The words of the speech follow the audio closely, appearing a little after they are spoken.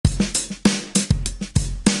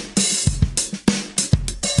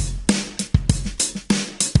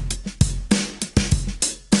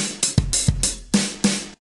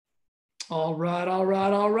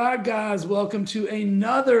All right, guys. Welcome to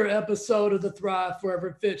another episode of the Thrive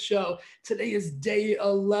Forever Fit Show. Today is day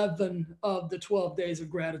 11 of the 12 days of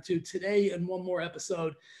gratitude. Today and one more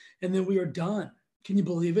episode, and then we are done. Can you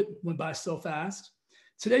believe it? Went by so fast.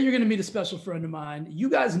 Today, you're going to meet a special friend of mine. You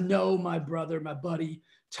guys know my brother, my buddy,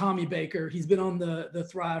 Tommy Baker. He's been on the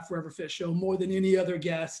Thrive Forever Fit Show more than any other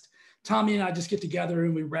guest. Tommy and I just get together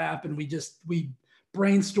and we rap and we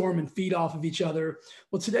brainstorm and feed off of each other.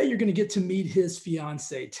 Well, today you're going to get to meet his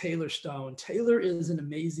fiance, Taylor Stone. Taylor is an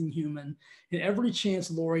amazing human, and every chance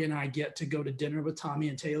Lori and I get to go to dinner with Tommy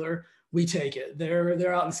and Taylor, we take it.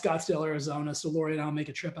 They're out in Scottsdale, Arizona, so Lori and I'll make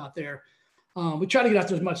a trip out there. We try to get out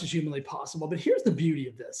there as much as humanly possible, but here's the beauty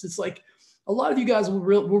of this. It's like a lot of you guys will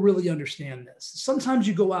really understand this. Sometimes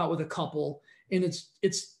you go out with a couple and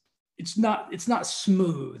it's not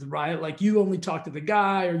smooth, right? Like you only talk to the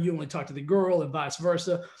guy or you only talk to the girl and vice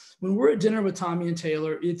versa. When we're at dinner with Tommy and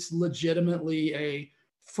Taylor, it's legitimately a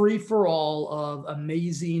free for all of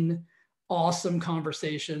amazing, awesome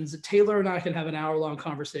conversations. Taylor and I can have an hour-long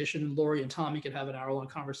conversation, and Lori and Tommy can have an hour-long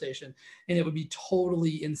conversation, and it would be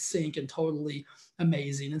totally in sync and totally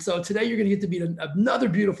amazing. And so today you're going to get to meet another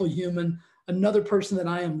beautiful human, another person that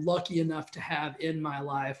I am lucky enough to have in my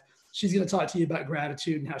life. She's going to talk to you about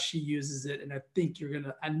gratitude and how she uses it. And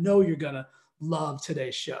I know you're going to love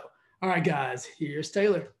today's show. All right, guys, here's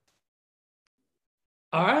Taylor.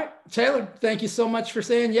 All right, Taylor, thank you so much for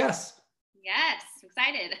saying yes. Yes,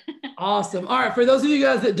 excited. Awesome. All right, for those of you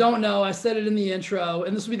guys that don't know, I said it in the intro,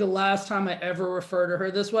 and this will be the last time I ever refer to her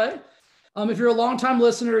this way. If you're a longtime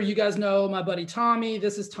listener, you guys know my buddy Tommy.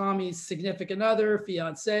 This is Tommy's significant other,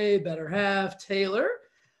 fiance, better half, Taylor.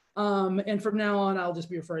 And from now on, I'll just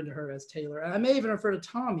be referring to her as Taylor. And I may even refer to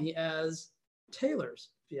Tommy as Taylor's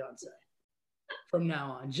fiance from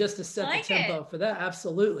now on, just to set the tempo for that.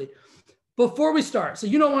 Absolutely. Before we start, so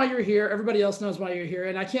you know why you're here. Everybody else knows why you're here.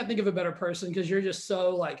 And I can't think of a better person because you're just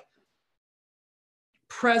so like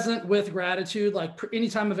present with gratitude, like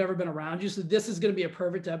anytime I've ever been around you. So this is going to be a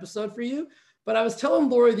perfect episode for you. But I was telling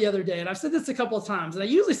Lori the other day, and I've said this a couple of times, and I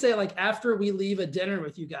usually say like after we leave a dinner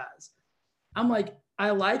with you guys, I'm like, I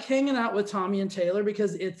like hanging out with Tommy and Taylor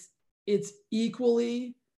because it's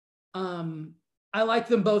equally, I like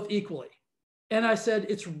them both equally. And I said,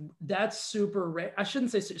 that's super rare. I shouldn't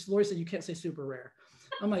say, Lori said, you can't say super rare.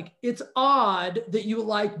 I'm like, it's odd that you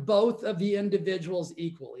like both of the individuals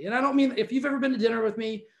equally. And I don't mean, if you've ever been to dinner with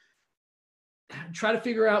me, try to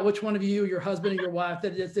figure out which one of you, your husband or your wife,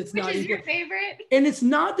 that it's not equal. Which is your favorite? And it's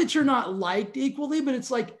not that you're not liked equally, but it's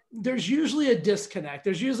like, there's usually a disconnect.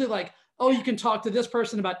 There's usually like, oh, you can talk to this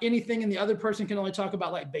person about anything and the other person can only talk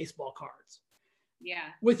about like baseball cards. Yeah.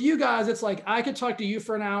 With you guys, it's like I could talk to you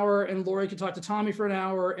for an hour and Lori could talk to Tommy for an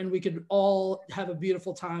hour and we could all have a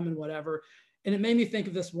beautiful time and whatever. And it made me think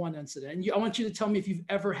of this one incident. And I want you to tell me if you've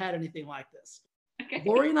ever had anything like this. Okay.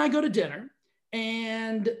 Lori and I go to dinner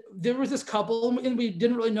and there was this couple and we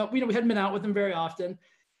didn't really know, we hadn't been out with them very often.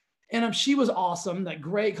 And she was awesome, that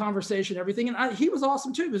great conversation, everything. And he was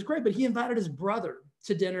awesome too. It was great, but he invited his brother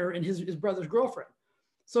to dinner and his brother's girlfriend.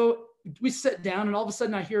 So we sit down and all of a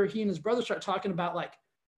sudden I hear he and his brother start talking about like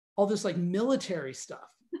all this like military stuff,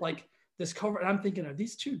 like this cover. And I'm thinking, are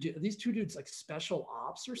these two dudes like special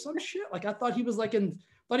ops or some shit? Like I thought he was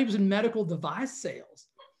in medical device sales.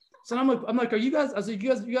 So I'm like, are you guys, I was like,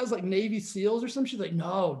 you guys like Navy SEALs or some shit? Like,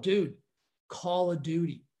 no, dude, Call of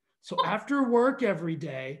Duty. So after work every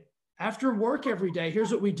day,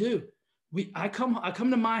 here's what we do. I come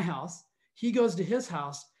to my house. He goes to his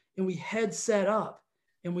house and we headset up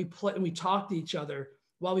and we play and we talk to each other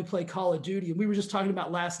while we play Call of Duty. And we were just talking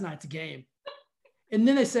about last night's game. And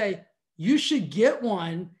then they say, you should get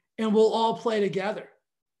one and we'll all play together.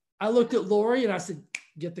 I looked at Lori and I said,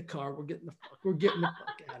 get the car. We're getting the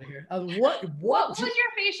fuck out of here. What was your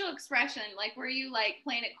facial expression? Like, were you like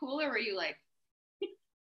playing it cool or were you like?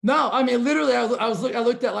 No, I mean, literally I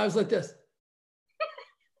looked at, I was like this.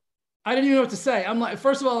 I didn't even know what to say. I'm like,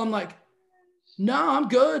 first of all, I'm like, no, I'm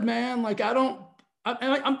good, man. Like, I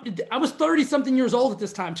was 30 something years old at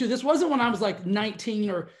this time too. This wasn't when I was like 19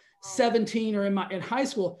 or 17 or in high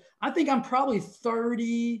school. I think I'm probably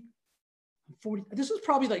 30, 40. This was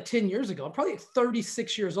probably like 10 years ago. I'm probably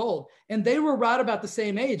 36 years old. And they were right about the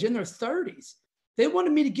same age in their 30s. They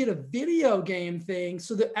wanted me to get a video game thing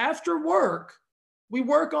so that after work, we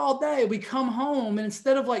work all day, we come home, and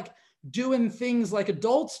instead of like doing things like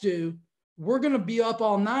adults do, we're going to be up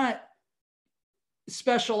all night,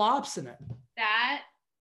 special ops in it. That,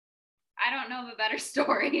 I don't know of a better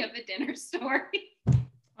story of a dinner story.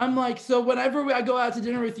 I'm like, so whenever I go out to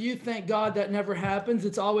dinner with you, thank God that never happens.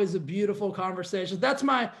 It's always a beautiful conversation. That's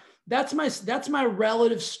my that's my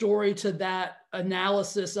relative story to that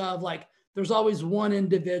analysis of like, there's always one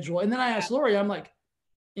individual. And then I asked Lori, I'm like,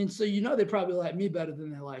 and so, they probably like me better than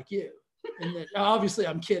they like you. And then obviously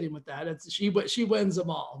I'm kidding with that. She wins them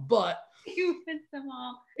all, but you wins them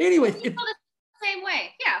all. Anyway, the same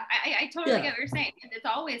way. Yeah. I totally get what you're saying. It's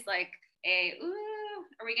always like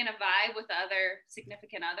are we going to vibe with the other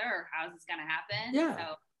significant other, or how's this going to happen? Yeah.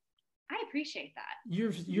 So I appreciate that.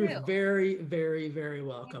 You're very, very, very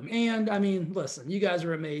welcome. And I mean, listen, you guys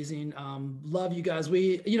are amazing. Love you guys.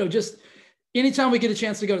 We, just anytime we get a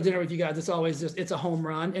chance to go to dinner with you guys, it's always it's a home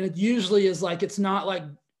run. And it usually is like, it's not like,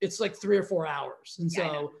 it's like 3 or 4 hours. And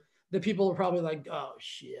so the people are probably like, oh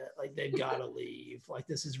shit, like they've got to leave. Like,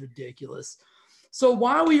 this is ridiculous. So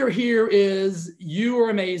why we are here is you are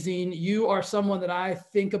amazing. You are someone that I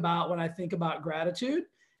think about when I think about gratitude.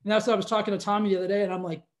 And that's what I was talking to Tommy the other day. And I'm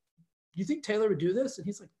like, you think Taylor would do this? And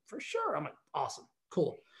he's like, for sure. I'm like, awesome.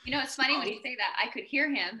 Cool. It's funny when you say that. I could hear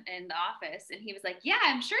him in the office and he was like, yeah,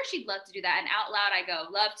 I'm sure she'd love to do that. And out loud, I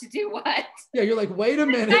go, love to do what? Yeah, you're like, wait a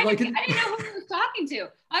minute. I didn't know who he was talking to.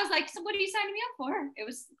 I was like, so what are you signing me up for?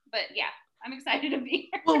 But yeah, I'm excited to be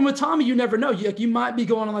here. Well, with Tommy, you never know. You might be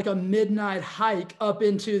going on like a midnight hike up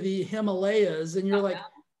into the Himalayas and you're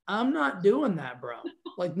I'm not doing that, bro.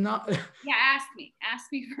 Like not. Yeah, ask me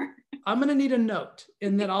first. I'm going to need a note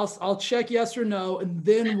and then I'll check yes or no. And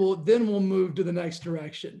then we'll move to the next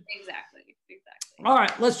direction. Exactly. All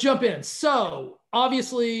right, let's jump in. So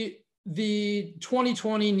obviously the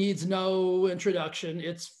 2020 needs no introduction.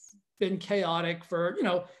 It's been chaotic for,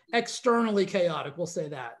 externally chaotic. We'll say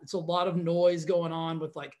that. It's a lot of noise going on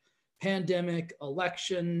with like pandemic,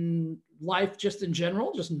 election, life, just in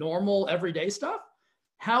general, just normal everyday stuff.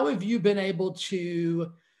 How have you been able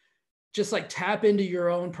to just like tap into your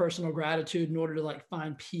own personal gratitude in order to like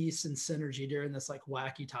find peace and synergy during this like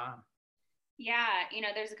wacky time? Yeah,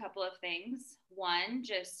 there's a couple of things. One,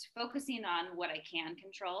 just focusing on what I can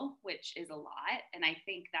control, which is a lot. And I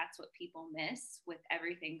think that's what people miss with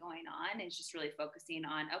everything going on, is just really focusing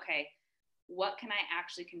on, okay, what can I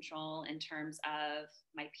actually control in terms of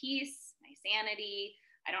my peace, my sanity?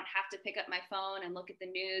 I don't have to pick up my phone and look at the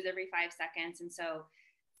news every 5 seconds. And so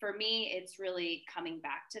for me, it's really coming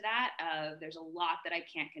back to that of there's a lot that I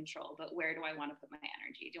can't control, but where do I want to put my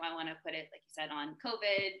energy? Do I want to put it, like you said, on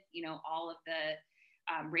COVID, all of the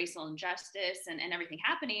racial injustice and everything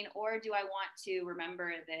happening? Or do I want to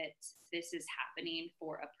remember that this is happening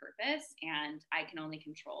for a purpose and I can only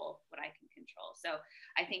control what I can control? So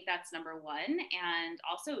I think that's number one. And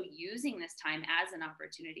also using this time as an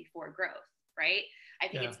opportunity for growth, right? I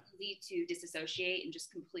think it's easy to disassociate and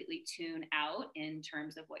just completely tune out in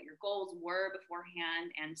terms of what your goals were beforehand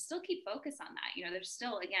and still keep focus on that. There's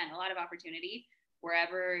still, again, a lot of opportunity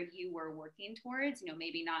wherever you were working towards,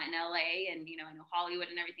 maybe not in LA and, I know Hollywood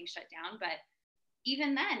and everything shut down, but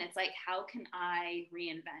even then it's like, how can I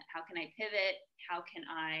reinvent? How can I pivot? How can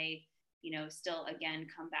I, still, again,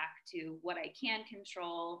 come back to what I can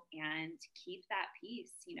control and keep that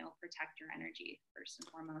peace, protect your energy first and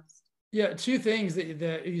foremost. Yeah, two things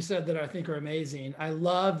that you said that I think are amazing. I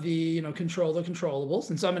love the, control the controllables.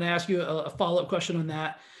 And so I'm going to ask you a follow-up question on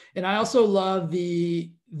that. And I also love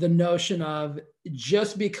the notion of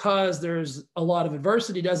just because there's a lot of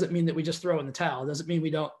adversity doesn't mean that we just throw in the towel. Doesn't mean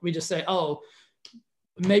we just say, oh,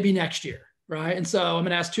 maybe next year, right? And so I'm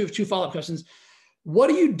going to ask two follow-up questions. What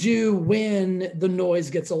do you do when the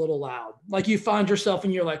noise gets a little loud? Like you find yourself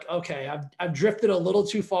and you're like, okay, I've drifted a little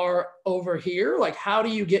too far over here. Like, how do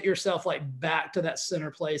you get yourself like back to that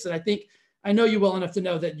center place? And I know you well enough to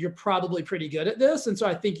know that you're probably pretty good at this. And so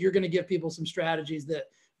I think you're going to give people some strategies that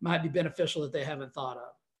might be beneficial that they haven't thought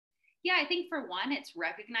of. Yeah, I think for one, it's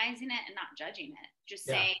recognizing it and not judging it. Just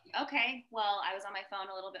saying, okay, well, I was on my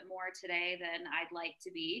phone a little bit more today than I'd like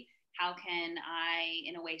to be. How can I,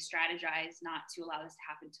 in a way, strategize not to allow this to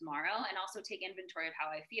happen tomorrow, and also take inventory of how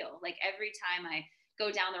I feel? Like every time I go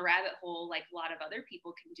down the rabbit hole, like a lot of other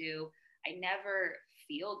people can do, I never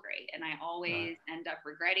feel great. And I always end up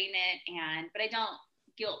regretting it. But I don't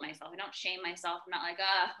guilt myself. I don't shame myself. I'm not like,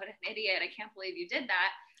 what an idiot. I can't believe you did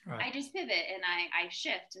that. Right. I just pivot and I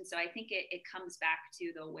shift. And so I think it comes back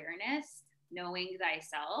to the awareness, knowing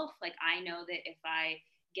thyself. Like I know that if I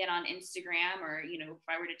get on Instagram or, if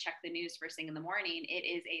I were to check the news first thing in the morning, it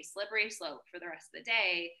is a slippery slope for the rest of the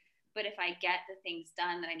day. But if I get the things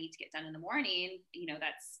done that I need to get done in the morning,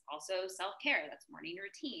 that's also self-care. That's morning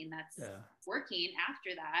routine. That's working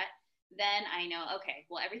after that. Then I know, okay,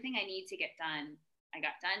 well, everything I need to get done, I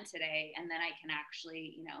got done today. And then I can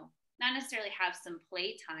actually, not necessarily have some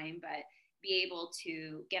playtime, but be able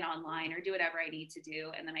to get online or do whatever I need to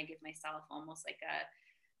do. And then I give myself almost like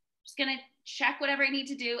just going to check whatever I need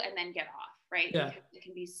to do and then get off, right? Yeah. Because it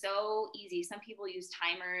can be so easy. Some people use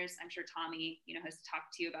timers. I'm sure Tommy, has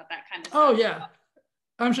talked to you about that kind of stuff. Oh yeah.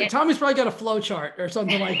 I'm sure Tommy's probably got a flow chart or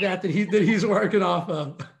something like that he's working off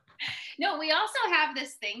of. No, we also have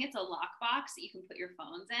this thing. It's a lockbox that you can put your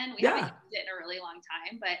phones in. We haven't used it in a really long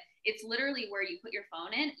time, but it's literally where you put your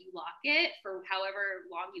phone in, you lock it for however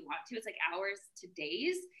long you want to. It's like hours to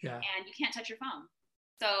days, and you can't touch your phone.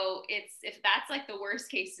 So if that's like the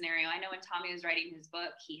worst case scenario, I know when Tommy was writing his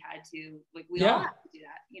book, he had to, like, we all have to do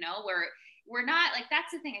that, we're not like,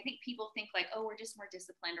 that's the thing. I think people think like, oh, we're just more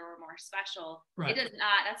disciplined or we're more special. Right. It does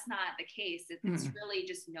not, that's not the case. It's really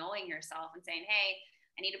just knowing yourself and saying, hey,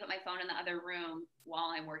 I need to put my phone in the other room while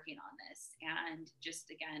I'm working on this. And just,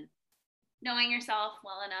 again, knowing yourself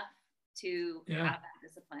well enough to have that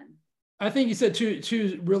discipline. I think you said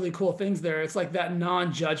two really cool things there. It's like that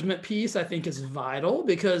non-judgment piece, I think, is vital,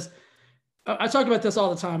 because I talk about this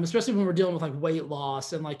all the time, especially when we're dealing with like weight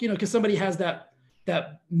loss and like, because somebody has that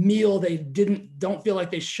meal they don't feel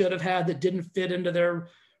like they should have had, that didn't fit into their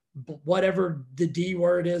whatever the D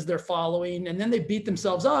word is they're following. And then they beat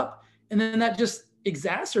themselves up, and then that just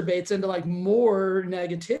exacerbates into like more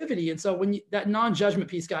negativity. And so that non-judgment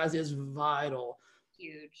piece, guys, is vital.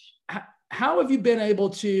 Huge. How have you been able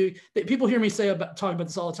to, people hear me talk about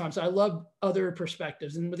this all the time. So I love other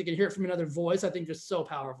perspectives, and when they can hear it from another voice, I think it's so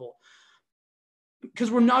powerful, because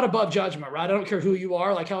we're not above judgment, right? I don't care who you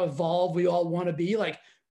are, like how evolved we all want to be. Like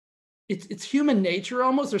it's human nature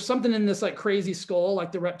almost. There's something in this like crazy skull,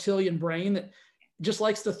 like the reptilian brain, that just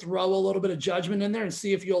likes to throw a little bit of judgment in there and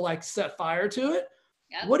see if you'll like set fire to it.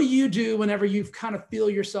 Yep. What do you do whenever you kind of feel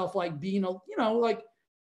yourself like being like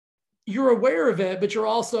you're aware of it, but you're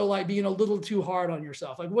also like being a little too hard on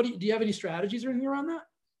yourself? Like, do you have any strategies or anything around that?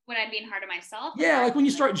 When I'm being hard on myself? Yeah, like when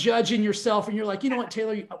you start judging yourself and you're like, you know what,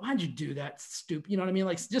 Taylor, why'd you do that? Stupid. You know what I mean?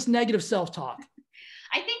 Like just negative self-talk.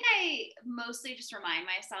 I think I mostly just remind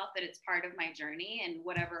myself that it's part of my journey, and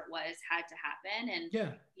whatever it was had to happen. And,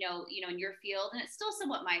 in your field, and it's still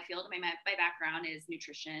somewhat my field. My background is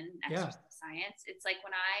nutrition, exercise science. It's like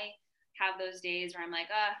when I have those days where I'm like,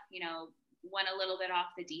 went a little bit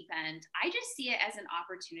off the deep end, I just see it as an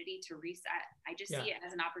opportunity to reset. I just see it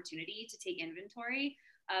as an opportunity to take inventory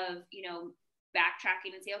of,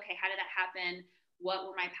 backtracking and say, okay, how did that happen? What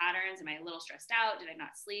were my patterns? Am I a little stressed out? Did I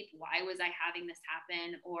not sleep? Why was I having this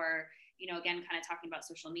happen? Or, again, kind of talking about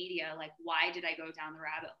social media, like, why did I go down the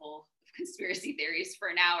rabbit hole of conspiracy theories for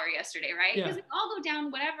an hour yesterday, right? Because we all go down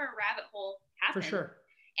whatever rabbit hole happens. For sure.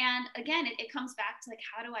 And again, it comes back to like,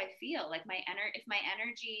 how do I feel? Like if my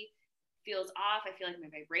energy feels off, I feel like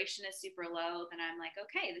my vibration is super low, then I'm like,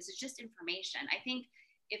 okay, this is just information. I think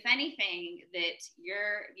if anything that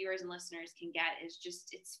your viewers and listeners can get is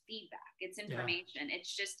just, it's feedback, it's information.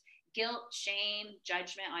 It's just guilt, shame,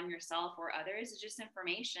 judgment on yourself or others. It's just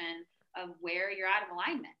information of where you're out of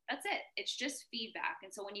alignment. That's it. It's just feedback.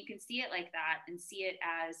 And so when you can see it like that and see it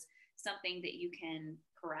as something that you can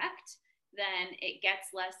correct, then it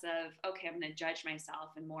gets less of, okay, I'm going to judge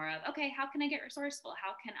myself, and more of, okay, how can I get resourceful?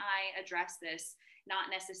 How can I address this? Not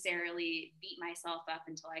necessarily beat myself up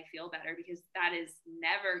until I feel better, because that is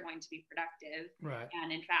never going to be productive. Right.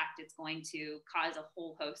 And in fact, it's going to cause a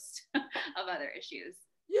whole host of other issues.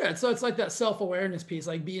 Yeah. So it's like that self-awareness piece,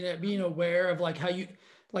 like being aware of like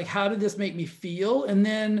how did this make me feel? And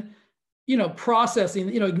then, processing,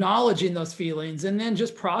 acknowledging those feelings, and then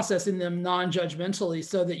just processing them non-judgmentally,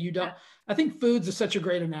 so that you don't, I think foods is such a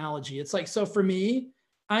great analogy. It's like, so for me,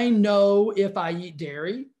 I know if I eat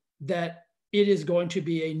dairy that it is going to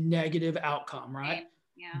be a negative outcome, right?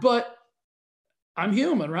 Yeah. But I'm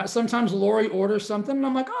human, right? Sometimes Lori orders something and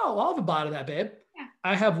I'm like, oh, I'll have a bite of that, babe. Yeah.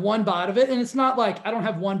 I have one bite of it. And it's not like I don't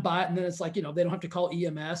have one bite and then it's like, they don't have to call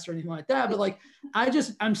EMS or anything like that. But like,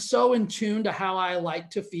 I'm so in tune to how I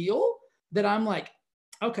like to feel that I'm like,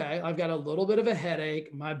 okay, I've got a little bit of a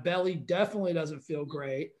headache. My belly definitely doesn't feel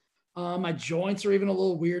great. My joints are even a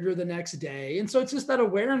little weirder the next day. And so it's just that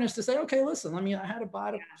awareness to say, okay, listen, I had a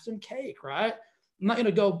bite of some cake, right? I'm not going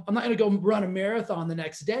to go run a marathon the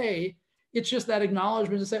next day. It's just that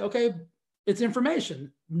acknowledgement to say, okay, it's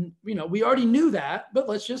information. We already knew that, but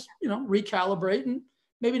let's just, recalibrate and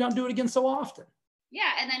maybe don't do it again so often.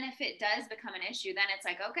 Yeah. And then if it does become an issue, then it's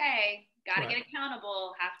like, okay, got to get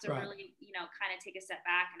accountable, have to really, kind of take a step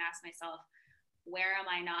back and ask myself, where am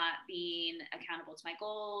I not being accountable to my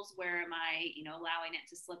goals? Where am I, allowing it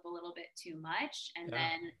to slip a little bit too much? And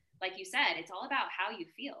then, like you said, it's all about how you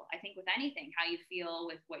feel. I think with anything, how you feel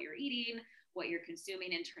with what you're eating, what you're consuming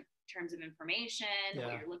in terms of information,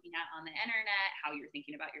 what you're looking at on the internet, how you're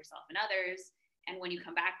thinking about yourself and others. And when you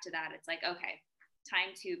come back to that, it's like, okay,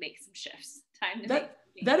 time to make some shifts. Time to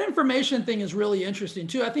that information thing is really interesting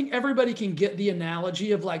too. I think everybody can get the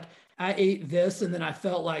analogy of like, I ate this and then I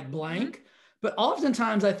felt like blank. Mm-hmm. But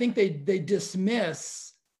oftentimes I think they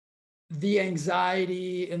dismiss the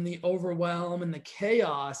anxiety and the overwhelm and the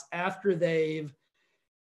chaos after they've,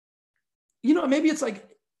 maybe it's like,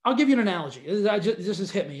 I'll give you an analogy. This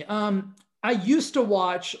just hit me. I used to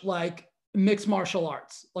watch like mixed martial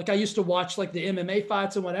arts. Like I used to watch like the MMA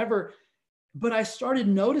fights and whatever, but I started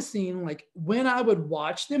noticing like when I would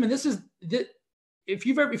watch them, and if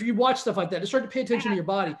you watch stuff like that, to start to pay attention to your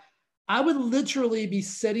body, I would literally be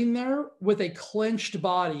sitting there with a clenched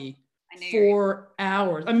body for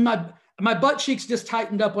hours. I mean, my butt cheeks just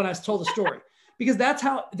tightened up when I told the story because that's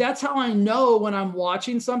how I know when I'm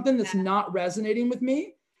watching something that's not resonating with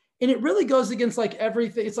me. And it really goes against like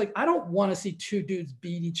everything. It's like, I don't want to see two dudes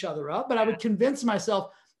beat each other up, but I would convince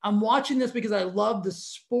myself I'm watching this because I love the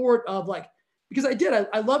sport of like, because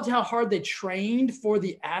I loved how hard they trained for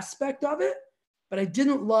the aspect of it, but I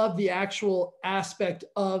didn't love the actual aspect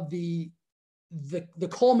of the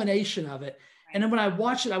culmination of it. And then when I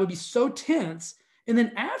watched it, I would be so tense. And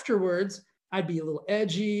then afterwards, I'd be a little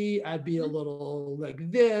edgy. I'd be a little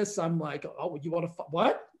like this. I'm like, oh, you want to,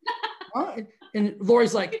 what? And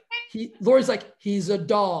Lori's like, he's a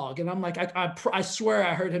dog. And I'm like, I swear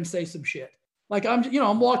I heard him say some shit. Like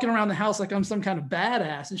I'm walking around the house like I'm some kind of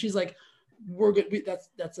badass. And she's like, we're good.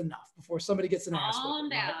 That's enough before somebody gets an ass. Calm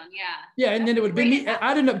down. Right? Yeah. And then it would be me.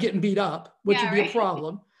 I'd end up getting beat up, which would be a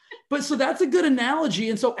problem. But so that's a good analogy.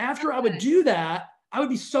 And so after I would do that, I would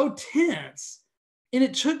be so tense. And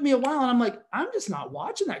it took me a while. And I'm like, I'm just not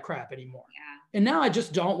watching that crap anymore. Yeah. And now I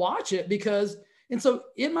just don't watch it and so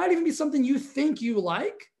it might even be something you think you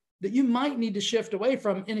like that you might need to shift away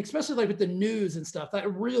from. And especially like with the news and stuff,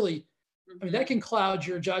 that really, I mean, that can cloud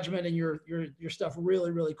your judgment and your stuff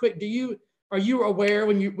really, really quick. Are you aware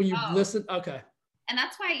when you listen? Okay. And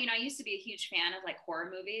that's why, I used to be a huge fan of like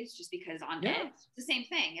horror movies just because on edge, it's the same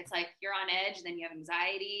thing. It's like you're on edge and then you have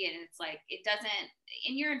anxiety and it's like,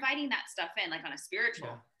 and you're inviting that stuff in like on a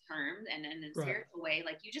spiritual term and in a spiritual way.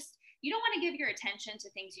 Like you don't want to give your attention to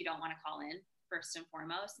things you don't want to call in first and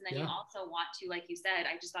foremost. And then you also want to, like you said,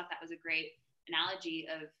 I just thought that was a great analogy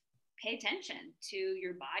of pay attention to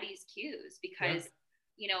your body's cues because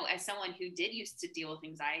as someone who did used to deal with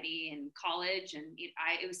anxiety in college and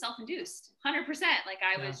it was self-induced 100%. Like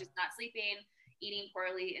I was just not sleeping, eating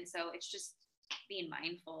poorly. And so it's just being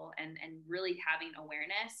mindful and really having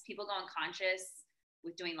awareness. People go unconscious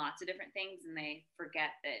with doing lots of different things and they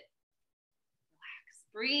forget that relax,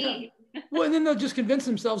 breathe. Yeah. Well, and then they'll just convince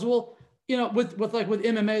themselves, well, with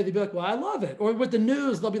MMA, they'd be like, well, I love it. Or with the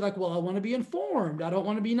news, they'll be like, well, I want to be informed. I don't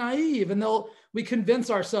want to be naive. And we convince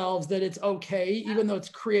ourselves that it's okay, even though it's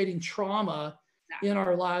creating trauma in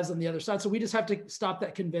our lives on the other side. So we just have to stop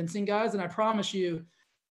that convincing, guys. And I promise you,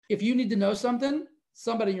 if you need to know something,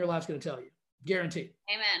 somebody in your life's going to tell you, guaranteed.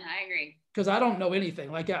 Amen. I agree. Because I don't know anything.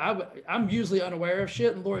 Like I'm usually unaware of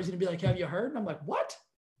shit. And Lori's going to be like, have you heard? And I'm like, what?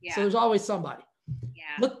 Yeah. So there's always somebody.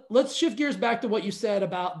 Yeah. Let's shift gears back to what you said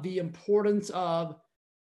about the importance of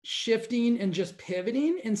shifting and just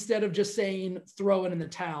pivoting instead of just saying throw it in the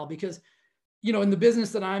towel. Because, in the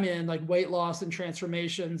business that I'm in, like weight loss and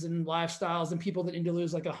transformations and lifestyles and people that need to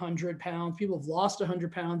lose like 100 pounds, people have lost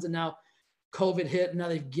 100 pounds and now COVID hit and now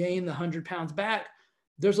they've gained the 100 pounds back.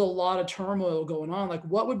 There's a lot of turmoil going on. Like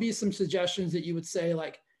what would be some suggestions that you would say,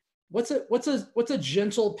 like, what's a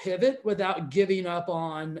gentle pivot without giving up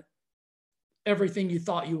on everything you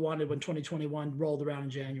thought you wanted when 2021 rolled around in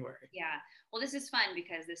January? Yeah. Well, this is fun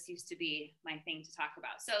because this used to be my thing to talk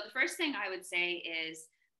about. So the first thing I would say is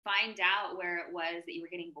find out where it was that you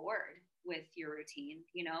were getting bored with your routine,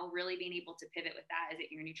 really being able to pivot with that. Is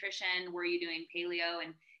it your nutrition? Were you doing paleo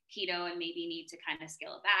and keto and maybe need to kind of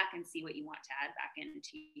scale it back and see what you want to add back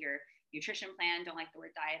into your nutrition plan? Don't like the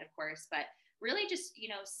word diet, of course, but really just,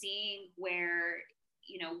 seeing where,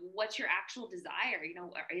 what's your actual desire?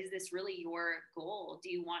 Is this really your goal? Do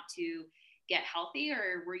you want to get healthy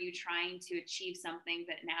or were you trying to achieve something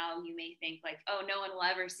that now you may think like, oh, no one will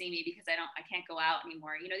ever see me because I can't go out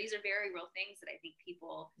anymore. These are very real things that I think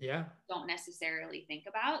people don't necessarily think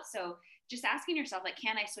about. So just asking yourself, like,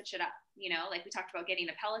 can I switch it up? Like we talked about getting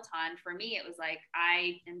a Peloton. For me, it was like,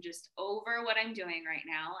 I am just over what I'm doing right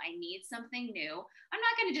now. I need something new. I'm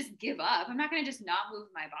not going to just give up. I'm not going to just not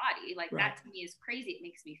move my body. Like that to me is crazy. It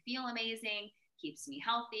makes me feel amazing, keeps me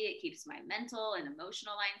healthy. It keeps my mental and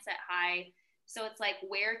emotional mindset high. So it's like,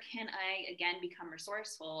 where can I, again, become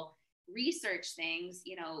resourceful, research things,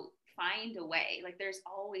 find a way. Like there's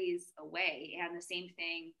always a way. And the same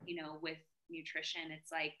thing, with nutrition,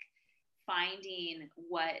 it's like finding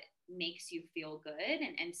what makes you feel good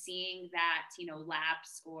and seeing that, you know,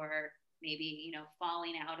 lapse or maybe, you know,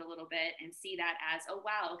 falling out a little bit, and see that as, oh,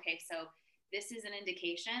 wow, okay, so this is an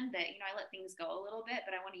indication that, you know, I let things go a little bit,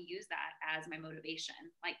 but I want to use that as my motivation.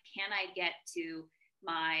 Like, can I get to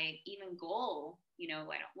my even goal? You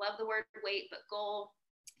know, I don't love the word weight, but goal,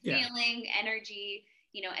 feeling, energy,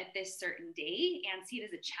 you know, at this certain date, and see it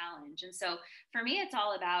as a challenge. And so for me, it's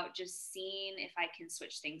all about just seeing if I can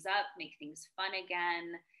switch things up, make things fun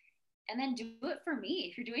again, and then do it for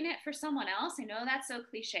me. If you're doing it for someone else, I know that's so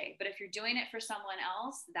cliche, but if you're doing it for someone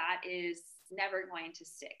else, that is never going to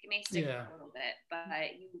stick. It may stick a little bit,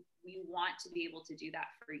 but you want to be able to do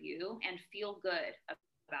that for you and feel good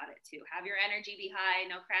about it too. Have your energy be high,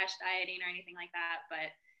 no crash dieting or anything like that,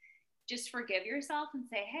 but just forgive yourself and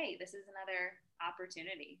say, hey, this is another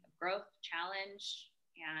opportunity of growth, challenge,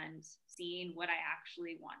 and seeing what I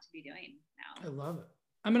actually want to be doing now. I love it.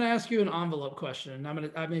 I'm going to ask you an envelope question. I'm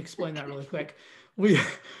going to explain that really quick. We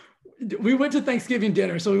went to Thanksgiving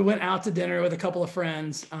dinner. So we went out to dinner with a couple of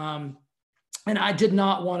friends. And I did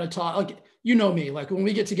not want to talk, like, you know me, like when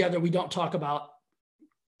we get together, we don't talk about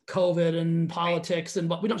COVID and politics, and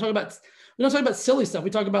we don't talk about silly stuff.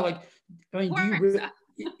 We talk about, like, I mean,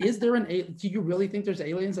 do you really think there's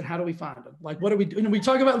aliens, and how do we find them? Like, what do we do? And we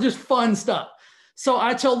talk about just fun stuff. So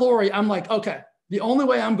I tell Lori, I'm like, okay, the only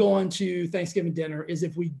way I'm going to Thanksgiving dinner is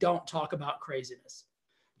if we don't talk about craziness.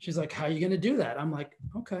 She's like, how are you going to do that? I'm like,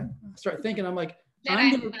 okay. I start thinking, I'm like,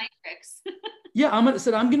 I'm going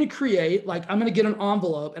to create, like, I'm going to get an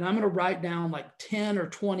envelope and I'm going to write down like 10 or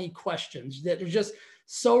 20 questions that are just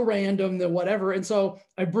so random that whatever. And so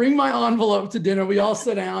I bring my envelope to dinner. We all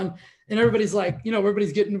sit down and everybody's like, you know,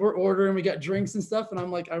 we're ordering, we got drinks and stuff. And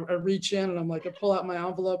I'm like, I reach in and I'm like, I pull out my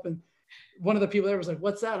envelope, and one of the people there was like,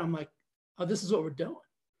 what's that? I'm like, oh, this is what we're doing.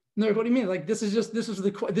 And they're like, what do you mean? Like, this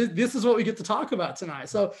is what we get to talk about tonight.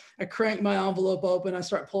 So I crank my envelope open. I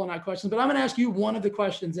start pulling out questions, but I'm going to ask you one of the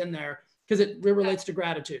questions in there because it relates to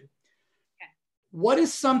gratitude. Okay. What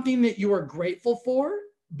is something that you are grateful for,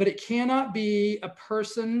 but it cannot be a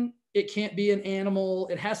person. It can't be an animal.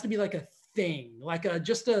 It has to be like a thing, like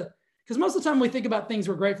because most of the time we think about things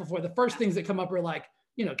we're grateful for, the first things that come up are like,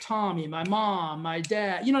 you know, Tommy, my mom, my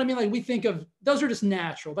dad, you know what I mean? Like, we think of, those are just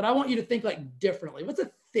natural, but I want you to think like differently. What's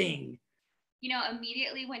a thing? You know,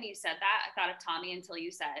 immediately when you said that, I thought of Tommy until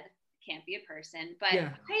you said, can't be a person, but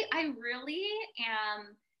I really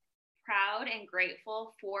am proud and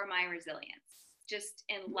grateful for my resilience, just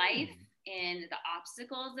in life, in the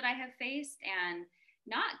obstacles that I have faced, and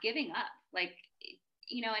not giving up. Like,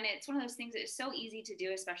 you know, and it's one of those things that is so easy to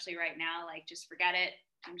do, especially right now, like, just forget it.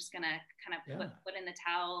 I'm just going to kind of put in the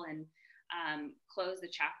towel and close the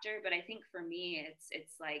chapter. But I think for me,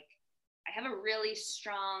 it's like, I have a really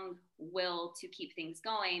strong will to keep things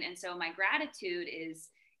going. And so my gratitude is,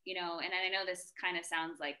 you know, and I know this kind of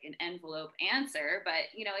sounds like an envelope answer,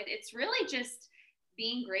 but, you know, it's really just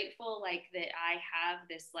being grateful, like, that I have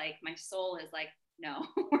this, like, my soul is like, no,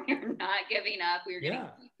 we're not giving up. We're going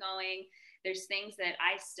to keep going. There's things that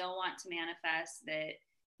I still want to manifest that,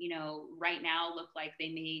 you know, right now look like they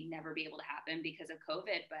may never be able to happen because of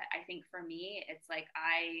COVID. But I think for me, it's like,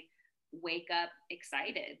 I wake up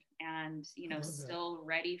excited and, you know, still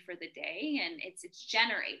ready for the day, and it's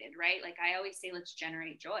generated, right? Like, I always say, let's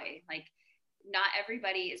generate joy. Like, not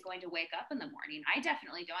everybody is going to wake up in the morning. I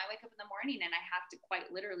definitely don't. I wake up in the morning and I have to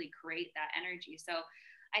quite literally create that energy. So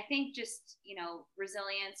I think just, you know,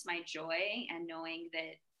 resilience, my joy, and knowing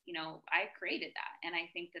that, you know, I created that. And I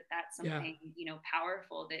think that that's something, you know,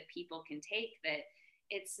 powerful that people can take, that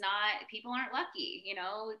it's not, people aren't lucky, you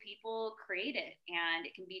know, people create it, and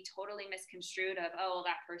it can be totally misconstrued of, oh, well,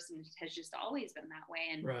 that person has just always been that way.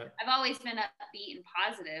 And I've always been upbeat and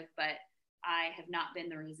positive, but I have not been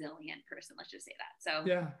the resilient person. Let's just say that. So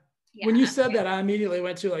when you said that, I immediately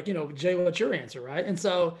went to, like, you know, Jay, what's your answer? Right. And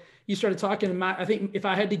so you started talking, and I think if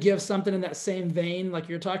I had to give something in that same vein, like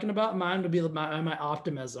you're talking about, mine would be my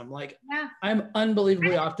optimism. Like, I'm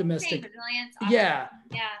unbelievably optimistic. Yeah.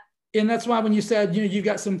 And that's why when you said, you know, you've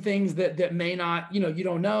got some things that may not, you know, you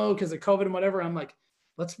don't know because of COVID and whatever, I'm like,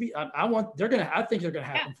 I think they're going to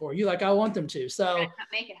happen for you. Like, I want them to. So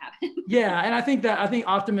make it happen. And I think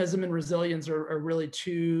optimism and resilience are really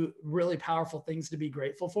two really powerful things to be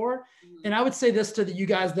grateful for. Mm-hmm. And I would say this to you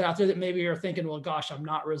guys out there that maybe are thinking, well, gosh, I'm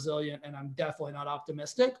not resilient and I'm definitely not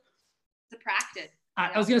optimistic. It's a practice.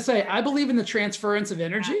 I was going to say, I believe in the transference of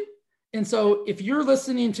energy. Yeah. And so if you're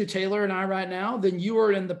listening to Taylor and I right now, then you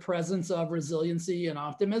are in the presence of resiliency and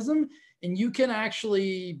optimism, and you can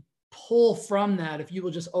actually pull from that if you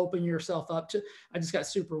will just open yourself up to. I just got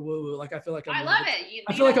super woo-woo. Like, I feel like I love it.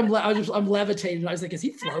 I feel like I'm levitating. I was like, is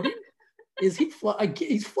he floating? is he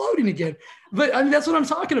he's floating again? But I mean, that's what I'm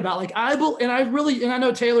talking about. Like I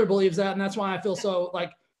know Taylor believes that, and that's why I feel so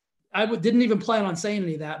like didn't even plan on saying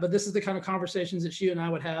any of that. But this is the kind of conversations that she and I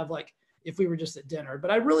would have, like if we were just at dinner.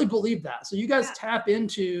 But I really believe that. So you guys tap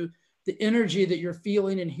into the energy that you're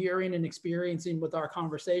feeling and hearing and experiencing with our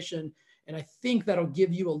conversation, and I think that'll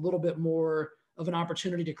give you a little bit more of an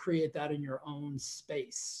opportunity to create that in your own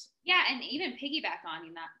space. Yeah, and even piggybacking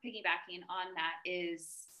on that is,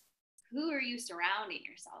 who are you surrounding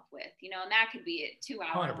yourself with? And that could be a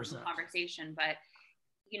 2-hour 100%. conversation, but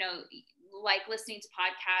like listening to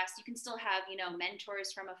podcasts, you can still have,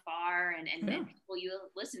 mentors from afar and people you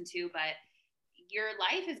listen to, but your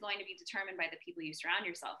life is going to be determined by the people you surround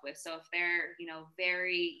yourself with. So if they're,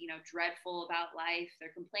 very, dreadful about life,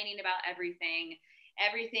 they're complaining about everything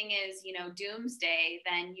is, doomsday,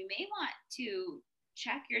 then you may want to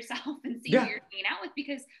check yourself and see who you're hanging out with,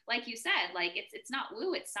 because like you said, like it's not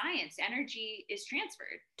woo, it's science. Energy is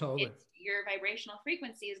transferred. Totally. Your vibrational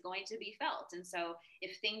frequency is going to be felt. And so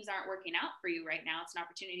if things aren't working out for you right now, it's an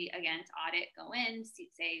opportunity again to audit, go in,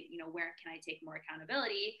 say, where can I take more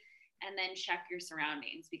accountability, and then check your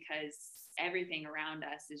surroundings, because everything around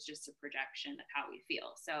us is just a projection of how we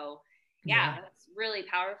feel. So that's really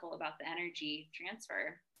powerful about the energy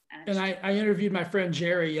transfer. And I interviewed my friend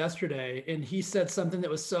Jerry yesterday, and he said something that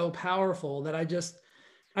was so powerful that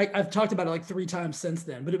I've talked about it like 3 times since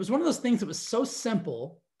then, but it was one of those things that was so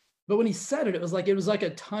simple, but when he said it, it was like a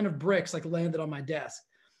ton of bricks like landed on my desk,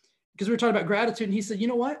 because we were talking about gratitude. And he said, you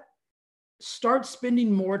know what? Start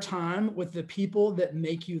spending more time with the people that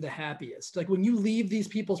make you the happiest. Like when you leave these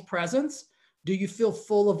people's presence, do you feel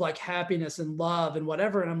full of like happiness and love and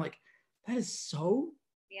whatever? And I'm like, that is so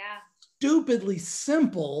stupidly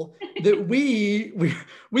simple that we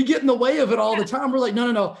get in the way of it all the time. We're like,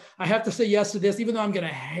 no, I have to say yes to this, even though I'm going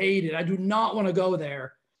to hate it. I do not want to go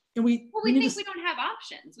there. And we think we don't have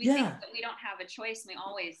options. We think that we don't have a choice. And we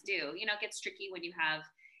always do. It gets tricky when you have,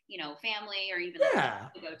 family or even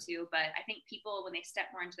to go to. But I think people, when they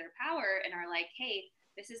step more into their power and are like, hey,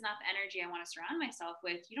 this is not the energy I want to surround myself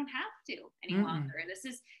with, you don't have to any longer. This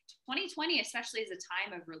is 2020, especially, is a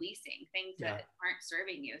time of releasing things that aren't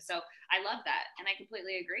serving you. So I love that. And I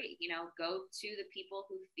completely agree. Go to the people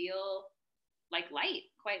who feel like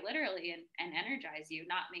light, quite literally, and energize you,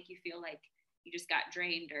 not make you feel like you just got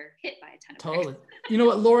drained or hit by a ton of totally. You know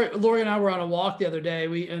what, Lori and I were on a walk the other day.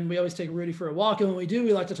 We always take Rudy for a walk. And when we do,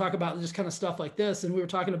 we like to talk about just kind of stuff like this. And we were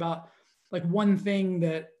talking about like one thing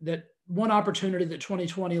that one opportunity that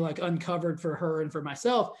 2020 like uncovered for her and for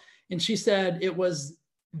myself. And she said it was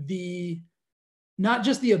not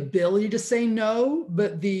just the ability to say no,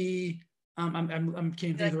 but the, I'm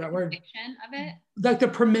can't think of the right word. Of it. Like the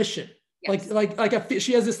permission. Yes. Like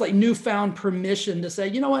she has this like newfound permission to say,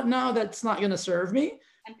 you know what? No, that's not going to serve me.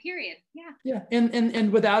 And period. Yeah. Yeah.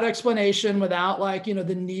 And without explanation, without like, the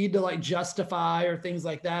need to like justify or things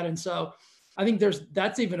like that. And so I think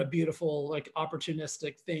that's even a beautiful, like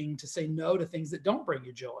opportunistic thing to say no to things that don't bring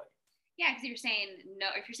you joy. Yeah. Because you're saying no,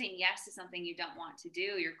 if you're saying yes to something you don't want to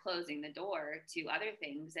do, you're closing the door to other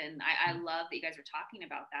things. And I love that you guys are talking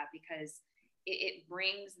about that, because it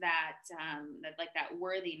brings that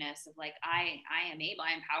worthiness of like, I am able,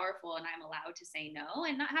 I'm powerful, and I'm allowed to say no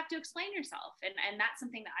and not have to explain yourself. And that's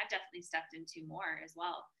something that I've definitely stepped into more as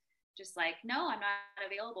well. Just like, no, I'm not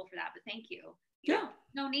available for that, but thank you.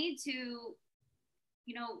 No need to,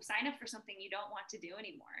 sign up for something you don't want to do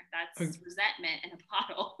anymore. That's resentment in a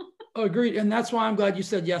bottle. Agreed. And that's why I'm glad you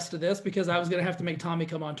said yes to this, because I was going to have to make Tommy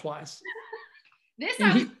come on twice. This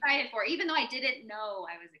I was excited for, even though I didn't know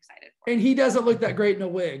I was excited for. And he doesn't look that great in a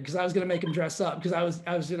wig, because I was going to make him dress up, because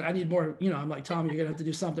I need more, I'm like, Tommy, you're going to have to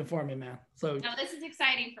do something for me, man. So no, this is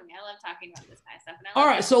exciting for me. I love talking about this kind of stuff. All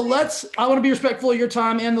right. So I want to be respectful of your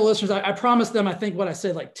time and the listeners. I promised them, I think what I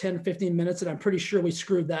said, like 10, 15 minutes, and I'm pretty sure we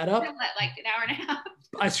screwed that up. Like an hour and a half.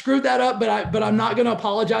 I screwed that up, but I'm not going to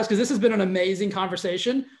apologize, because this has been an amazing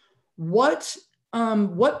conversation. What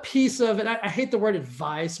piece of, and I hate the word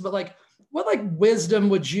advice, but like, what like wisdom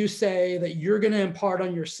would you say that you're going to impart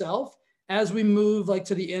on yourself as we move like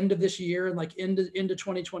to the end of this year and like into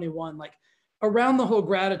 2021, like around the whole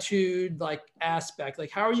gratitude like aspect?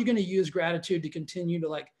 Like, how are you going to use gratitude to continue to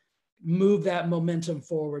like move that momentum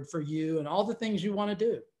forward for you and all the things you want to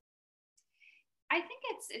do? I think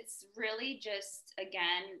it's really just,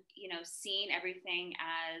 again, seeing everything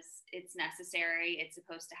as it's necessary. It's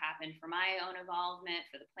supposed to happen for my own evolvement,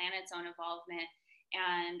 for the planet's own evolvement.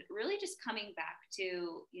 And really just coming back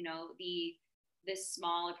to, this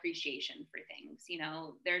small appreciation for things.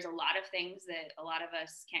 There's a lot of things that a lot of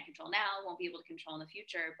us can't control now, won't be able to control in the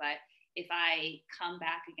future. But if I come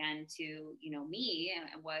back again to, me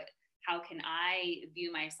and what how can I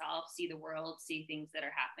view myself, see the world, see things that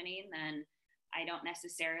are happening, then I don't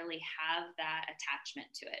necessarily have that attachment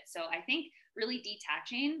to it. So I think really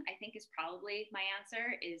detaching, I think is probably my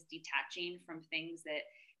answer, is detaching from things that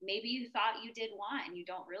maybe you thought you did want and you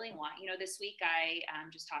don't really want. This week I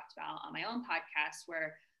just talked about on my own podcast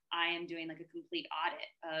where I am doing like a complete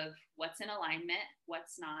audit of what's in alignment,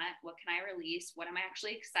 what's not, what can I release, what am I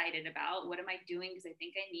actually excited about, what am I doing because I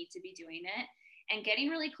think I need to be doing it, and getting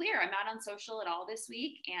really clear. I'm not on social at all this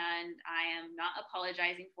week and I am not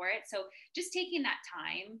apologizing for it. So just taking that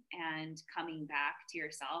time and coming back to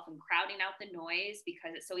yourself and crowding out the noise,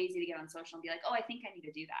 because it's so easy to get on social and be like, oh, I think I need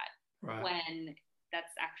to do that. Right. When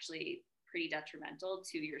that's actually pretty detrimental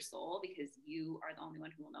to your soul, because you are the only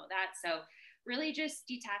one who will know that. So really just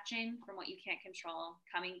detaching from what you can't control,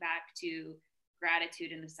 coming back to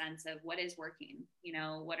gratitude in the sense of what is working,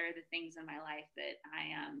 what are the things in my life that I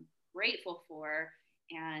am grateful for,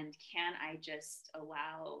 and can I just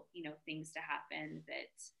allow, things to happen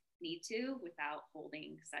that need to without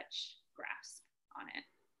holding such grasp on it.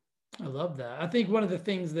 I love that. I think one of the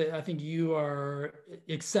things that I think you are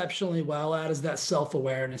exceptionally well at is that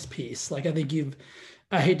self-awareness piece. Like, I think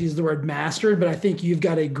I hate to use the word mastered, but I think you've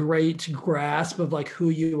got a great grasp of like who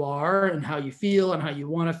you are and how you feel and how you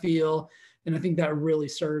want to feel. And I think that really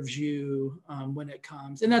serves you when it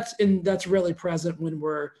comes. And that's really present when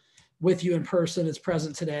we're with you in person. It's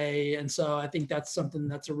present today. And so I think that's something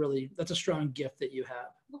that's a strong gift that you have.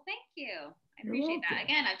 Well, thank you. I appreciate that.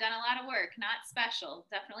 Again, I've done a lot of work, not special,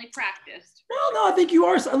 definitely practiced. No, I think you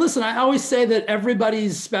are. Listen, I always say that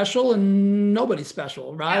everybody's special and nobody's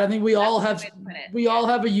special, right? Yeah, I think we all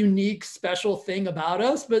have a unique, special thing about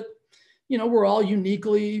us, but we're all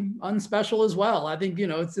uniquely unspecial as well. I think,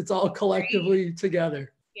 it's all collectively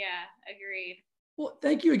together. Yeah, agreed. Well,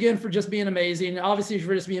 thank you again for just being amazing. Obviously,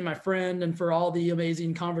 for just being my friend and for all the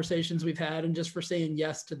amazing conversations we've had, and just for saying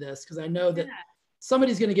yes to this, because I know that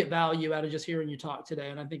somebody's going to get value out of just hearing you talk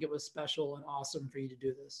today. And I think it was special and awesome for you to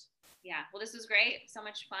do this. Yeah. Well, this was great. So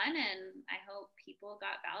much fun. And I hope people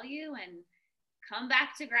got value and come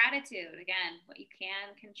back to gratitude. Again, what you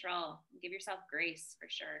can control. Give yourself grace for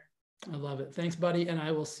sure. I love it. Thanks, buddy. And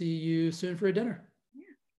I will see you soon for a dinner.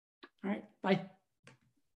 Yeah. All right. Bye.